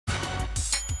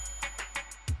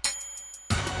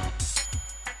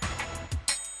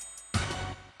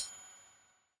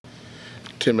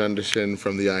Tim Anderson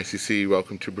from the ICC.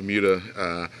 Welcome to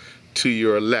Bermuda. To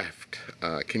your left,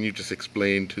 can you just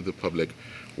explain to the public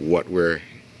what we're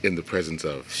in the presence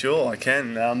of? Sure, I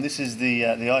can. This is the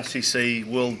ICC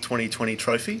World 2020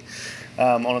 trophy.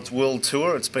 On its world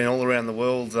tour, it's been all around the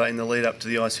world in the lead up to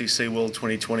the ICC World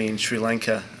 2020 in Sri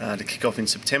Lanka to kick off in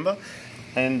September.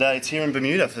 And it's here in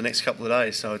Bermuda for the next couple of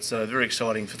days, so it's very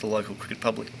exciting for the local cricket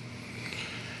public.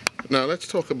 Now let's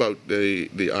talk about the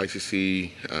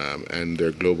ICC and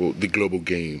their global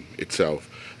game itself.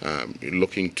 You're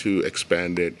looking to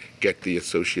expand it, get the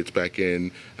associates back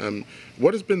in.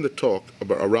 What has been the talk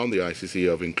around the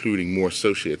ICC of including more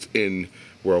associates in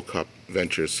World Cup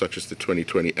ventures such as the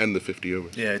 2020 and the 50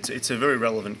 overs? Yeah, it's a very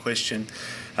relevant question.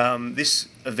 This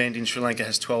event in Sri Lanka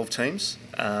has 12 teams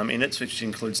in it, which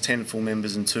includes 10 full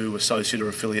members and 2 associate or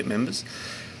affiliate members.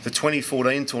 The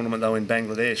 2014 tournament, though, in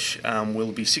Bangladesh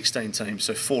will be 16 teams,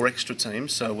 so 4 extra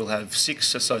teams. So we'll have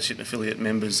 6 associate and affiliate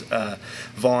members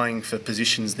vying for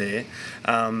positions there.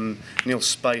 Neil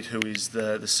Spate, who is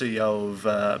the CEO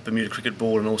of Bermuda Cricket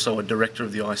Board and also a director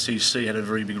of the ICC, had a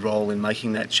very big role in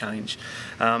making that change.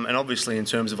 And obviously, in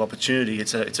terms of opportunity,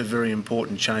 it's a very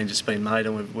important change that's been made,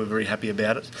 and we're very happy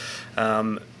about it.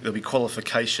 There'll be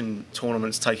qualification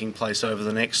tournaments taking place over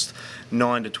the next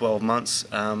 9 to 12 months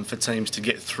for teams to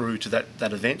get through to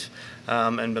that event,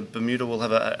 and Bermuda will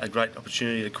have a great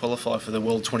opportunity to qualify for the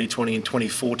World 2020 in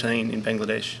 2014 in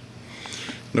Bangladesh.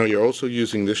 Now you're also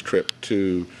using this trip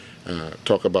to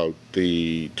talk about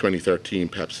the 2013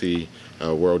 Pepsi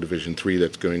World Division 3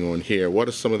 that's going on here. What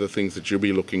are some of the things that you'll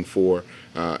be looking for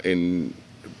in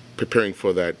preparing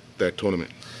for that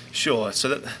tournament? Sure.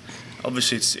 So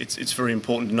obviously, it's very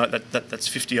important to note that that's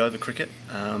 50 over cricket.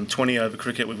 20 over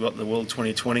cricket, we've got the World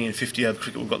 2020, and 50 over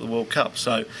cricket, we've got the World Cup.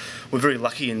 So we're very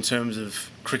lucky in terms of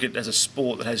cricket as a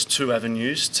sport that has 2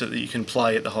 avenues that you can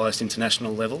play at the highest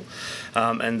international level.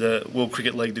 And the World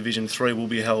Cricket League Division 3 will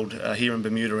be held here in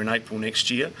Bermuda in April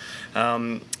next year.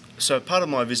 So part of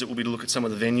my visit will be to look at some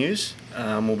of the venues.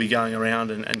 We'll be going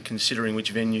around and considering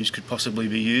which venues could possibly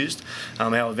be used.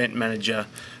 Our event manager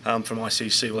from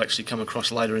ICC will actually come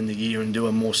across later in the year and do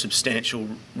a more substantial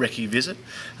recce visit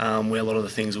where a lot of the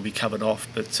things will be covered off.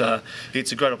 But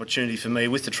it's a great opportunity for me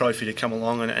with the trophy to come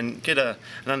along and get an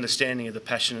understanding of the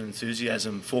passion and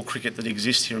enthusiasm for cricket that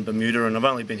exists here in Bermuda. And I've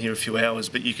only been here a few hours,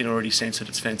 but you can already sense it.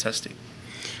 It's fantastic.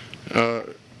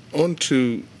 On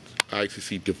to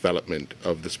ICC development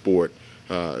of the sport,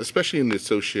 especially in the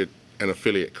associate and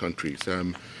affiliate countries.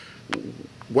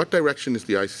 What direction is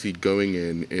the ICC going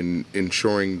in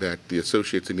ensuring that the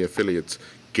associates and the affiliates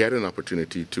get an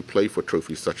opportunity to play for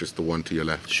trophies such as the one to your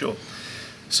left? Sure.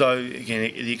 So again,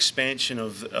 the expansion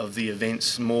of the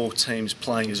events, more teams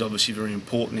playing, is obviously very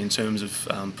important in terms of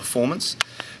performance.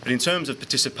 But in terms of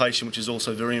participation, which is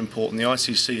also very important, the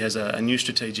ICC has a new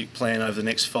strategic plan over the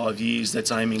next 5 years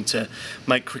that's aiming to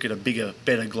make cricket a bigger,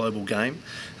 better global game.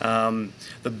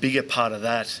 The bigger part of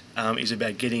that is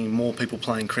about getting more people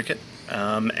playing cricket.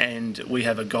 And we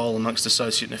have a goal amongst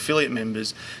associate and affiliate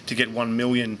members to get 1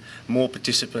 million more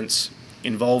participants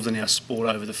involved in our sport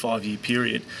over the 5-year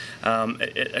period.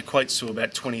 It equates to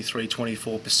about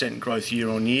 23–24% growth year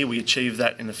on year. We achieved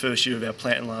that in the first year of our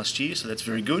plan last year, so that's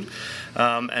very good.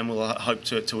 And we'll hope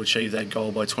to achieve that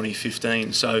goal by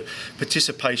 2015. So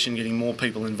participation, getting more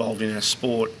people involved in our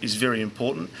sport, is very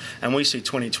important. And we see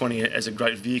 2020 as a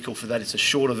great vehicle for that. It's a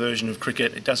shorter version of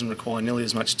cricket. It doesn't require nearly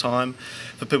as much time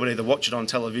for people to either watch it on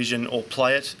television or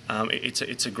play it.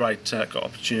 It's a great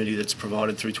opportunity that's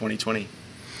provided through 2020.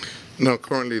 Now,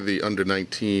 currently the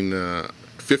under-19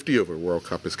 50 over World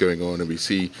Cup is going on, and we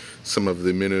see some of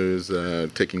the minnows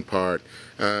taking part.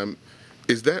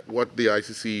 Is that what the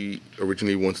ICC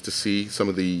originally wants to see, some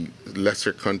of the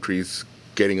lesser countries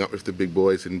getting up with the big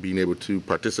boys and being able to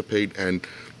participate and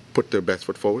put their best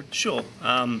foot forward? Sure.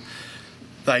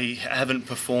 They haven't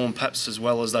performed perhaps as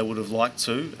well as they would have liked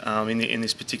to in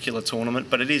this particular tournament,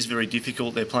 but it is very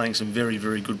difficult. They're playing some very,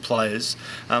 very good players.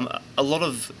 A lot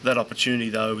of that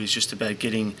opportunity, though, is just about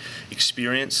getting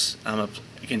experience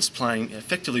against playing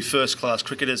effectively first-class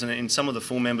cricketers, and in some of the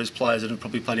full members, players that have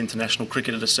probably played international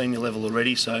cricket at a senior level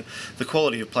already, so the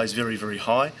quality of play is very, very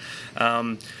high.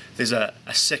 There's a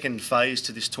second phase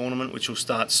to this tournament which will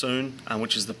start soon,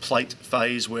 which is the plate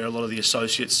phase, where a lot of the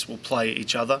associates will play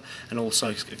each other and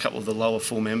also a couple of the lower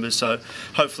full members. So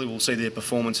hopefully we'll see their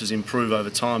performances improve over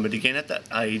time. But again, at that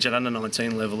age, at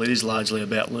under-19 level, it is largely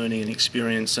about learning and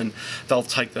experience, and they'll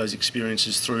take those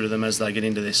experiences through to them as they get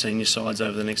into their senior sides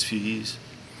over the next few years.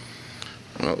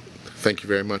 Well, thank you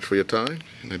very much for your time,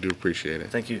 and I do appreciate it.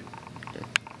 Thank you.